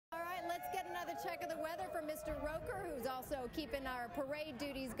another check of the weather from Mr. Roker, who's also keeping our parade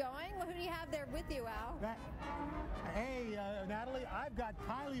duties going. Well, who do you have there with you, Al? Hey, Natalie, I've got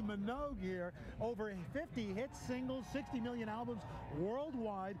Kylie Minogue here. Over 50 hit singles, 60 million albums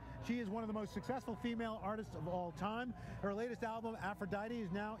worldwide. She is one of the most successful female artists of all time. Her latest album, Aphrodite,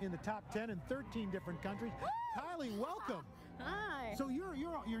 is now in the top 10 in 13 different countries. Woo! Kylie, welcome. Hi. So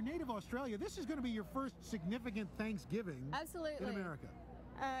you're native Australia. This is going to be your first significant Thanksgiving Absolutely. in America.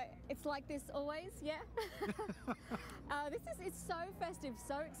 It's like this always, yeah. It's so festive,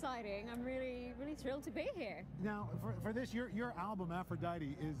 so exciting. I'm really thrilled to be here. Now, for this, your album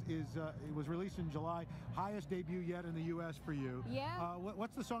Aphrodite it was released in July, highest debut yet in the U.S. for you. Yeah.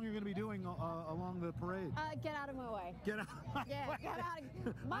 What's the song you're going to be doing along the parade? Get out of my way. Get out of my Yeah, way. get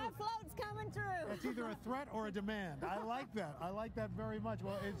out. My float's coming through. It's either a threat or a demand. I like that. I like that very much.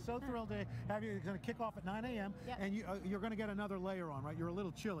 Well, it's so thrilled to have you. It's going to kick off at 9 a.m. Yep. and you're going to get another layer on, right? You're a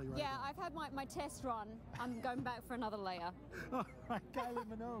little chilly, right? Yeah, I've had my test run. I'm going back for another layer. All right, Kylie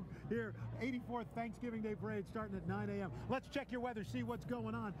Minogue here, 84th Thanksgiving Day Parade starting at 9 a.m. Let's check your weather, see what's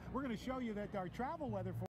going on. We're going to show you that our travel weather for